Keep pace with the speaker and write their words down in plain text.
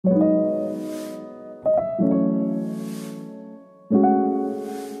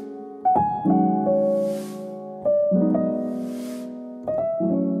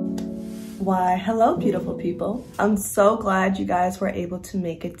Hello, beautiful people. I'm so glad you guys were able to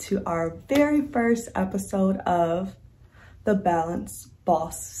make it to our very first episode of the Balance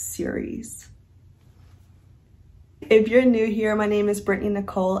Boss series. If you're new here, my name is Britney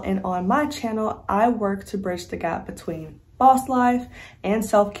Nicole, and on my channel, I work to bridge the gap between boss life and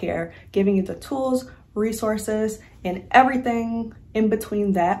self-care, giving you the tools, resources, and everything in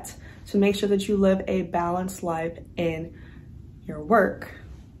between that to make sure that you live a balanced life in your work,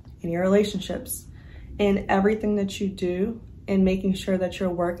 in your relationships, in everything that you do, and making sure that you're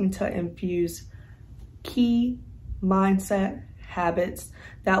working to infuse key mindset habits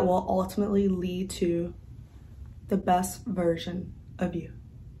that will ultimately lead to the best version of you.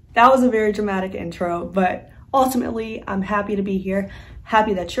 That was a very dramatic intro, but ultimately I'm happy to be here,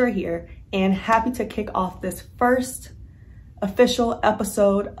 happy that you're here, and happy to kick off this first official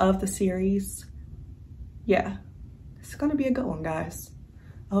episode of the series. Yeah, it's gonna be a good one, guys.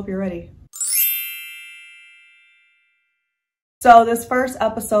 I hope you're ready. So this first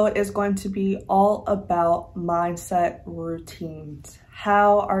episode is going to be all about mindset routines.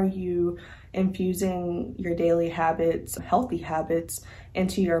 How are you infusing your daily habits, healthy habits,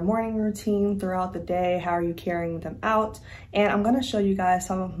 into your morning routine throughout the day? How are you carrying them out? And I'm going to show you guys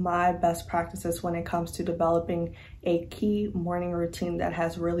some of my best practices when it comes to developing a key morning routine that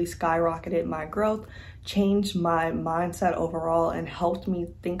has really skyrocketed my growth, changed my mindset overall, and helped me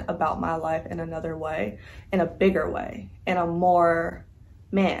think about my life in another way, in a bigger way, in a more,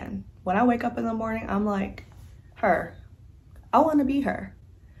 man, when I wake up in the morning, I'm like, her. I want to be her.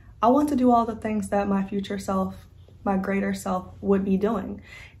 I want to do all the things that my future self, my greater self would be doing.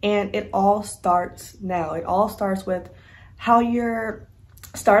 And it all starts now. It all starts with how you're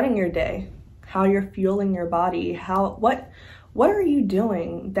starting your day, how you're fueling your body, what are you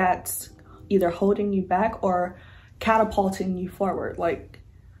doing that's either holding you back or catapulting you forward? Like,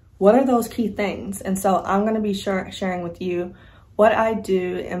 what are those key things? And so I'm going to be sharing with you what I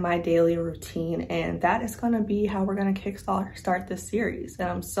do in my daily routine, and that is going to be how we're going to start this series. And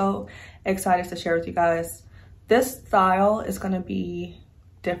I'm so excited to share with you guys. This style is going to be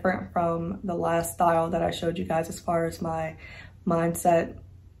different from the last style that I showed you guys as far as my mindset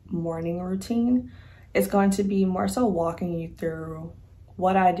morning routine. It's going to be more so walking you through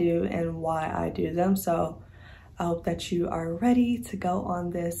what I do and why I do them. So I hope that you are ready to go on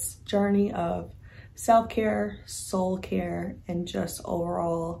this journey of self-care, soul care, and just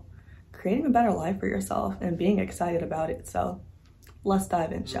overall creating a better life for yourself and being excited about it. So let's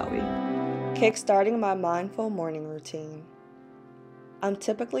dive in, shall we? Kickstarting my mindful morning routine. I'm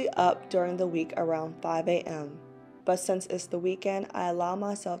typically up during the week around 5 a.m., but since it's the weekend, I allow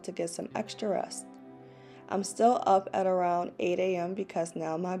myself to get some extra rest. I'm still up at around 8 a.m. because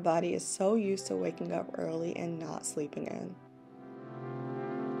now my body is so used to waking up early and not sleeping in.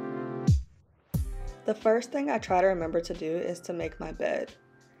 The first thing I try to remember to do is to make my bed.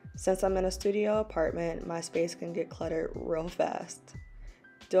 Since I'm in a studio apartment, my space can get cluttered real fast.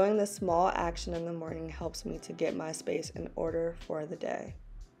 Doing this small action in the morning helps me to get my space in order for the day.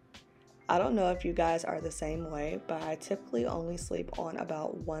 I don't know if you guys are the same way, but I typically only sleep on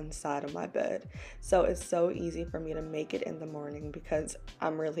about one side of my bed. So it's so easy for me to make it in the morning because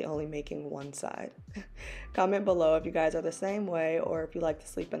I'm really only making one side. Comment below if you guys are the same way or if you like to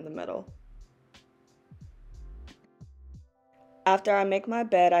sleep in the middle. After I make my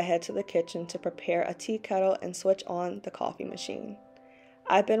bed, I head to the kitchen to prepare a tea kettle and switch on the coffee machine.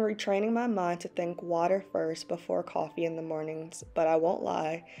 I've been retraining my mind to think water first before coffee in the mornings, but I won't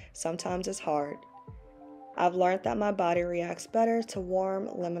lie, sometimes it's hard. I've learned that my body reacts better to warm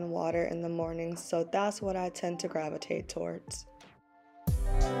lemon water in the mornings, so that's what I tend to gravitate towards.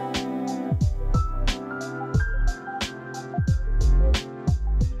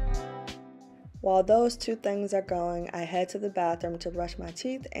 While those two things are going, I head to the bathroom to brush my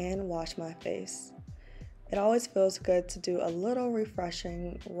teeth and wash my face. It always feels good to do a little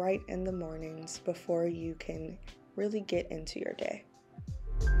refreshing right in the mornings before you can really get into your day.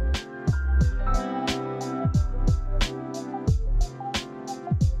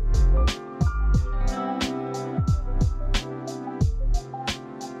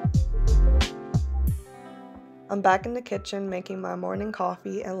 I'm back in the kitchen making my morning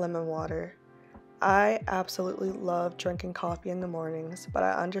coffee and lemon water. I absolutely love drinking coffee in the mornings, but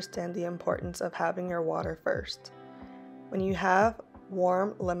I understand the importance of having your water first. When you have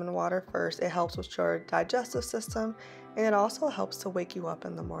warm lemon water first, it helps with your digestive system, and it also helps to wake you up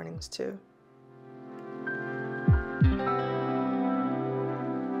in the mornings too.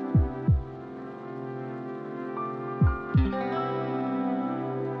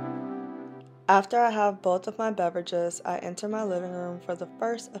 After I have both of my beverages, I enter my living room for the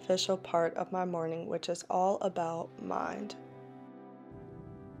first official part of my morning, which is all about mind.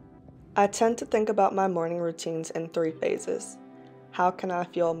 I tend to think about my morning routines in 3 phases. How can I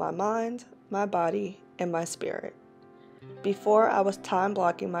fuel my mind, my body, and my spirit? Before, I was time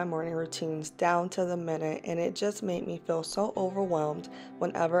blocking my morning routines down to the minute, and it just made me feel so overwhelmed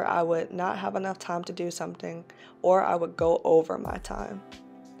whenever I would not have enough time to do something or I would go over my time.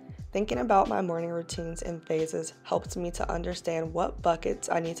 Thinking about my morning routines in phases helps me to understand what buckets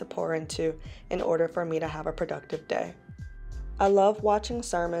I need to pour into in order for me to have a productive day. I love watching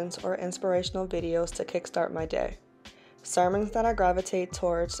sermons or inspirational videos to kickstart my day. Sermons that I gravitate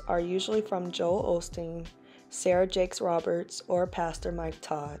towards are usually from Joel Osteen, Sarah Jakes Roberts, or Pastor Mike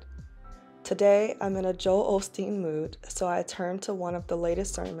Todd. Today, I'm in a Joel Osteen mood, so I turn to one of the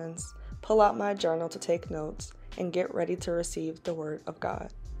latest sermons, pull out my journal to take notes, and get ready to receive the Word of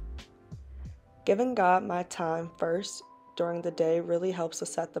God. Giving God my time first during the day really helps to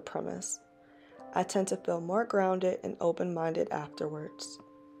set the premise. I tend to feel more grounded and open-minded afterwards.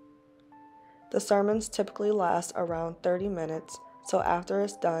 The sermons typically last around 30 minutes, so after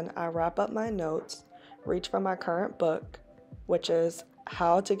it's done, I wrap up my notes, reach for my current book, which is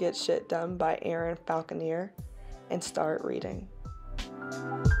How to Get Shit Done by Aaron Falconer, and start reading.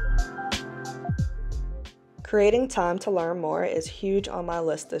 Creating time to learn more is huge on my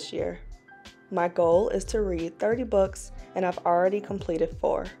list this year. My goal is to read 30 books, and I've already completed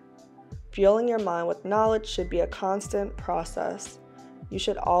 4. Fueling your mind with knowledge should be a constant process. You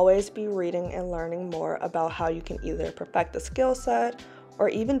should always be reading and learning more about how you can either perfect a skill set or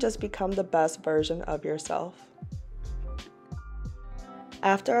even just become the best version of yourself.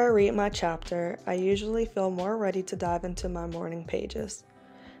 After I read my chapter, I usually feel more ready to dive into my morning pages.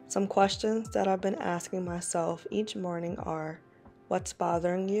 Some questions that I've been asking myself each morning are: what's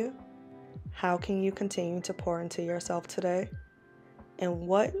bothering you? How can you continue to pour into yourself today? And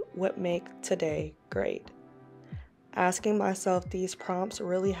what would make today great? Asking myself these prompts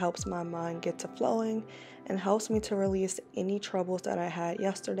really helps my mind get to flowing and helps me to release any troubles that I had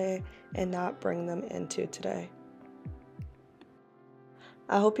yesterday and not bring them into today.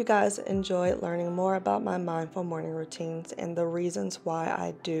 I hope you guys enjoyed learning more about my mindful morning routines and the reasons why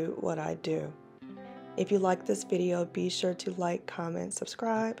I do what I do. If you like this video, be sure to like, comment,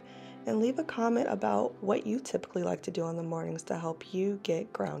 subscribe, and leave a comment about what you typically like to do in the mornings to help you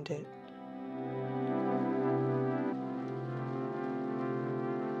get grounded.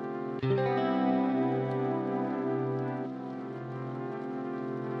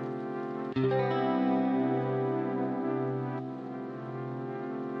 Thank you.